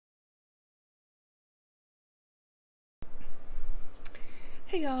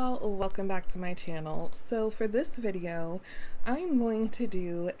Hey y'all, welcome back to my channel. So for this video, I'm going to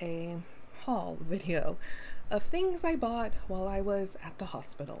do a haul video of things I bought while I was at the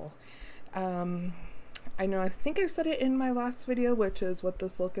hospital. I think I've said it in my last video, which is what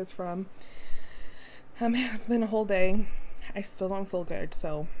this look is from. It's been a whole day. I still don't feel good,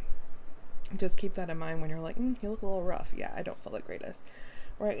 so just keep that in mind when you're like, you look a little rough. Yeah, I don't feel the greatest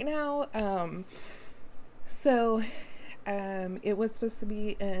right now. It was supposed to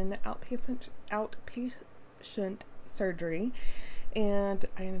be an outpatient surgery, and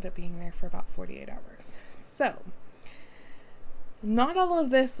I ended up being there for about 48 hours. So, not all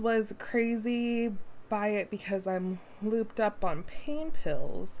of this was crazy by it because I'm looped up on pain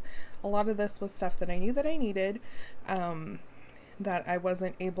pills. A lot of this was stuff that I knew that I needed, that I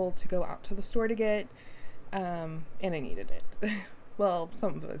wasn't able to go out to the store to get, and I needed it. Well,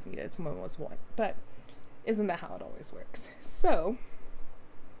 some of it was needed, some of it was want, but isn't that how it always works? So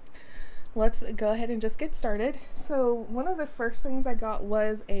let's go ahead and just get started. So one of the first things I got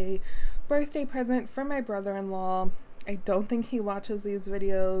was a birthday present from my brother-in-law. I don't think he watches these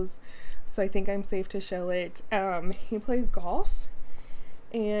videos, so I think I'm safe to show it. He plays golf,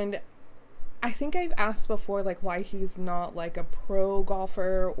 and I think I've asked before like why he's not like a pro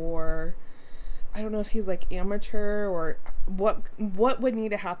golfer, or I don't know if he's like amateur, or what would need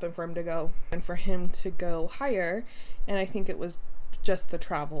to happen for him to go and for him to go higher. And I think it was just the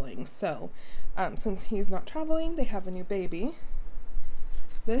traveling. So since he's not traveling, they have a new baby.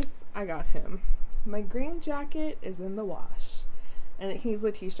 This I got him. My green jacket is in the wash, and he's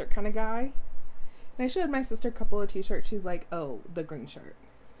a t-shirt kind of guy. And I showed my sister a couple of t-shirts. She's like, oh, the green shirt.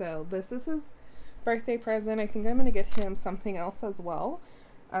 So this is his birthday present. I think I'm gonna get him something else as well.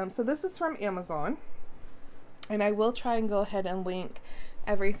 So this is from Amazon, and I will try and go ahead and link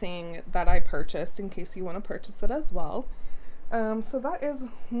everything that I purchased in case you want to purchase it as well. So that is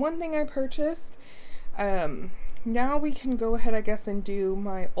one thing I purchased. Now we can go ahead, I guess, and do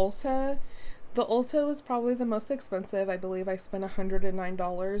my Ulta. The Ulta was probably the most expensive. I believe I spent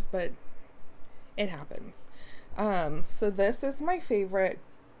 $109, but it happens. So this is my favorite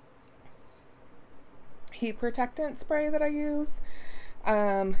heat protectant spray that I use.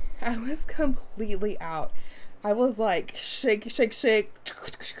 I was completely out. I was like shake, shake, shake,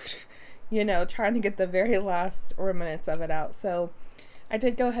 you know, trying to get the very last remnants of it out. So I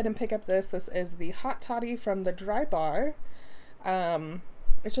did go ahead and pick up this. This is the Hot Toddy from the Dry Bar.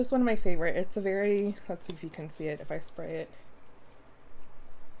 It's just one of my favorite. It's a very, let's see if you can see it if I spray it.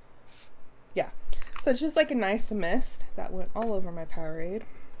 Yeah. So it's just like a nice mist that went all over my Powerade.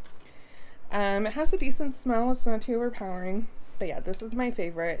 It has a decent smell. It's not too overpowering. But yeah, this is my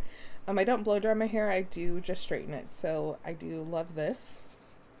favorite. I don't blow dry my hair. I do just straighten it. So I do love this.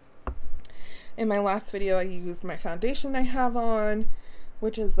 In my last video, I used my foundation I have on,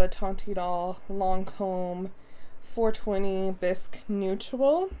 which is the Tonti Doll Lancome 420 Bisque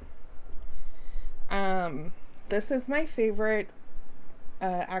Neutral. This is my favorite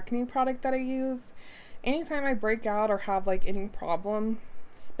acne product that I use. Anytime I break out or have like any problem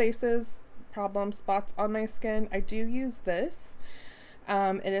spots on my skin, I do use this.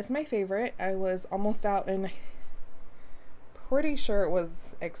 It is my favorite. I was almost out and pretty sure it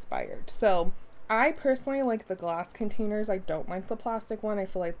was expired. So I personally like the glass containers. I don't like the plastic one. I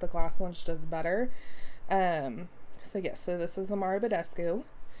feel like the glass one's just better. So yes, so this is the Mara Badescu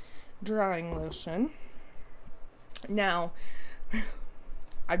drying lotion. Now,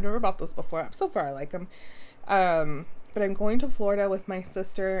 I've never bought this before. So far I like them. But I'm going to Florida with my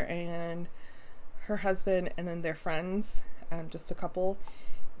sister and her husband and then their friends, just a couple,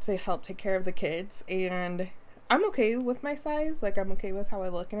 to help take care of the kids. And I'm okay with my size, like I'm okay with how I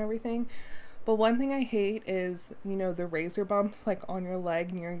look and everything. But one thing I hate is, you know, the razor bumps like on your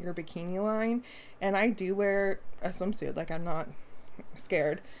leg near your bikini line. And I do wear a swimsuit, like I'm not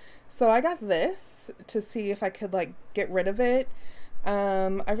scared. So I got this to see if I could like get rid of it.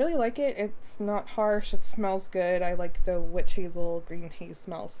 I really like it. It's not harsh. It smells good. I like the witch hazel green tea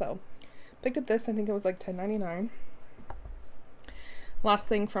smell. So picked up this. I think it was like $10.99. Last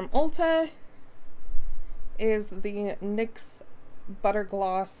thing from Ulta is the NYX Butter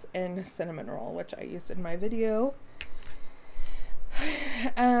Gloss and Cinnamon Roll, which I used in my video.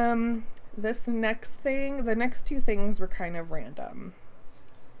 This next thing, the next two things were kind of random.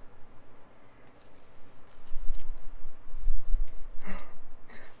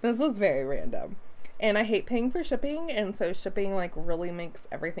 This was very random. And I hate paying for shipping, and so shipping like really makes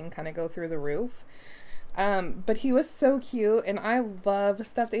everything kind of go through the roof. But he was so cute, and I love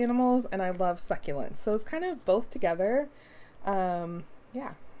stuffed animals and I love succulents. So it's kind of both together.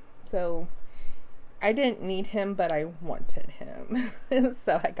 Yeah. So I didn't need him, but I wanted him.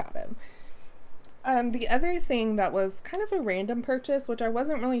 So I got him. The other thing that was kind of a random purchase, which I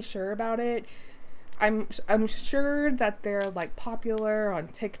wasn't really sure about it. I'm sure that they're like popular on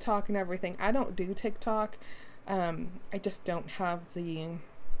TikTok and everything. I don't do TikTok. I just don't have the,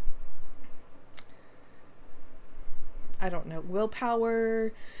 I don't know,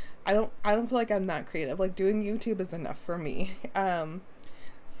 willpower. I don't feel like I'm that creative. Like, doing YouTube is enough for me.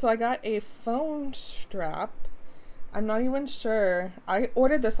 So I got a phone strap. I'm not even sure. I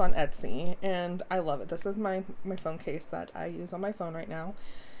ordered this on Etsy and I love it. This is my phone case that I use on my phone right now.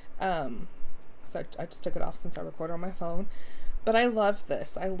 So I just took it off since I record on my phone. But I love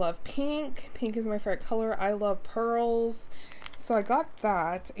this. I love pink. Pink is my favorite color. I love pearls. So I got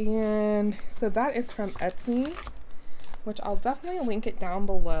that. And so that is from Etsy, which I'll definitely link it down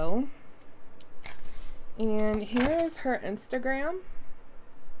below. And here is her Instagram.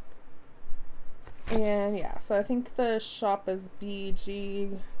 And yeah, so I think the shop is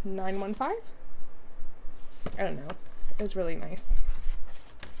BG915. I don't know. It was really nice.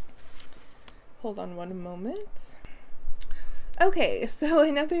 Hold on one moment. Okay, so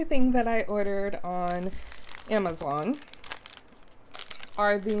another thing that I ordered on Amazon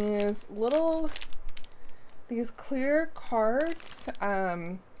are these clear cards.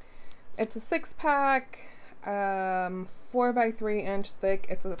 It's a 6-pack, 4x3 inch thick.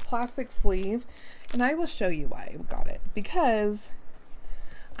 It's a plastic sleeve, and I will show you why I got it. Because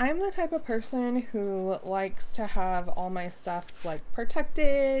I'm the type of person who likes to have all my stuff like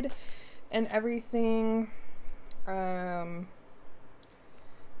protected and everything.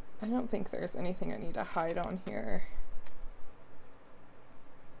 I don't think there's anything I need to hide on here.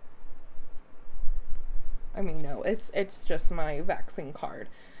 I mean, no, it's just my vaccine card.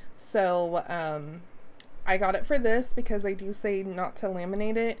 So, I got it for this because they do say not to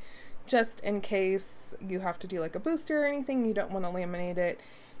laminate it, just in case you have to do like a booster or anything. You don't want to laminate it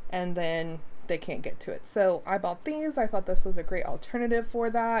and then they can't get to it. So I bought these. I thought this was a great alternative for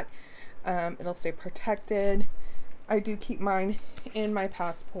that. It'll stay protected. I do keep mine in my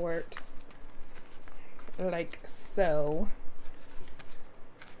passport like so.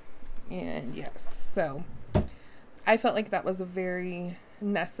 And yes, so I felt like that was very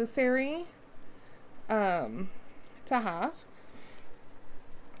necessary to have.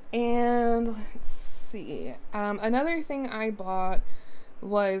 And let's see, another thing I bought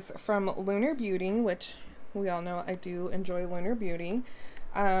was from Lunar Beauty, which we all know I do enjoy Lunar Beauty.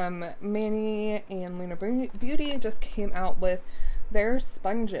 Manny and Lunar Beauty just came out with their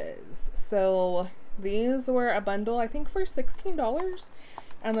sponges. So these were a bundle, I think, for $16,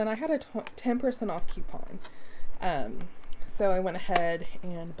 and then I had a 10% off coupon. So I went ahead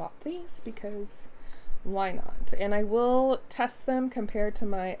and bought these because why not? And I will test them compared to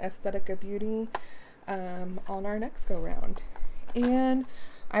my Aesthetica Beauty on our next go round. And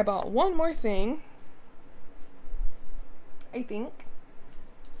I bought one more thing, I think,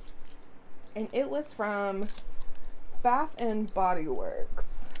 and it was from Bath and Body Works.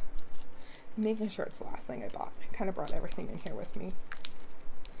 Making sure it's the last thing I bought. I kind of brought everything in here with me.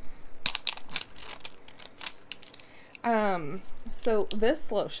 So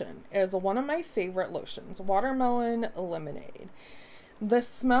this lotion is one of my favorite lotions, Watermelon Lemonade. The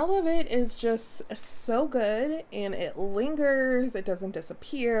smell of it is just so good, and it lingers, it doesn't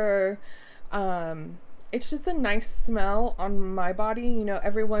disappear. It's just a nice smell on my body. You know,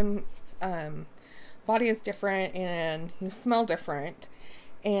 everyone's body is different and you smell different.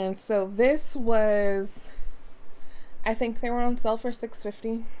 And so this was, I think they were on sale for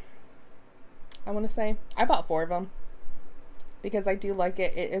 $6.50. I want to say. I bought 4 of them because I do like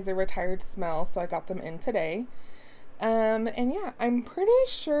it. It is a retired smell, so I got them in today. And yeah, I'm pretty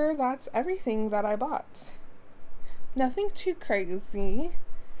sure that's everything that I bought. Nothing too crazy.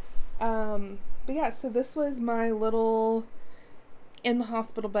 But yeah, so this was my little in the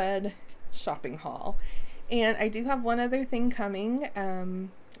hospital bed shopping haul. And I do have one other thing coming.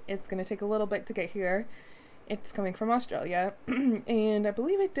 It's going to take a little bit to get here. It's coming from Australia. And I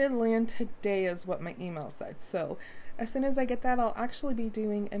believe it did land today is what my email said. So as soon as I get that, I'll actually be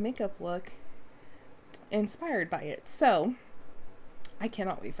doing a makeup look inspired by it. So I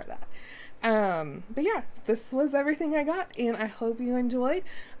cannot wait for that. But yeah, this was everything I got, and I hope you enjoyed.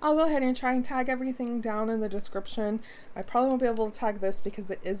 I'll go ahead and try and tag everything down in the description. I probably won't be able to tag this because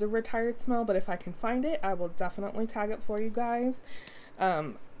it is a retired smell, but if I can find it, I will definitely tag it for you guys.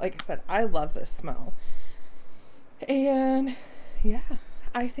 Like I said, I love this smell. And yeah,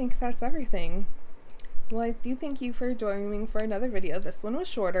 I think that's everything. Well, I do thank you for joining me for another video. This one was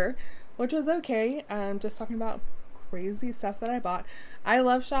shorter, which was okay. Just talking about crazy stuff that I bought. I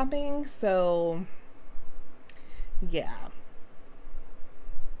love shopping, so Yeah.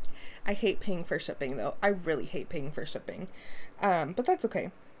 I hate paying for shipping though. I really hate paying for shipping. But that's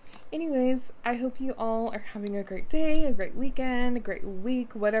okay. Anyways, I hope you all are having a great day, a great weekend, a great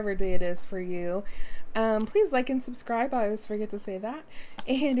week, whatever day it is for you. Please like and subscribe. I always forget to say that.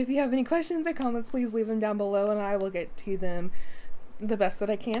 And if you have any questions or comments, please leave them down below and I will get to them the best that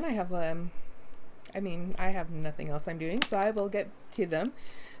I can. I have nothing else I'm doing, so I will get to them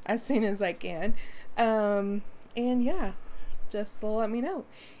as soon as I can. And yeah, just let me know.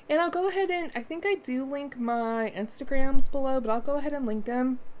 And I'll go ahead and, I think I do link my Instagrams below, but I'll go ahead and link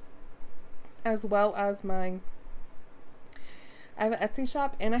them, as well as I have an Etsy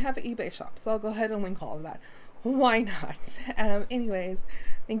shop and I have an eBay shop, so I'll go ahead and link all of that. Why not? Anyways,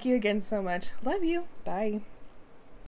 thank you again so much. Love you. Bye.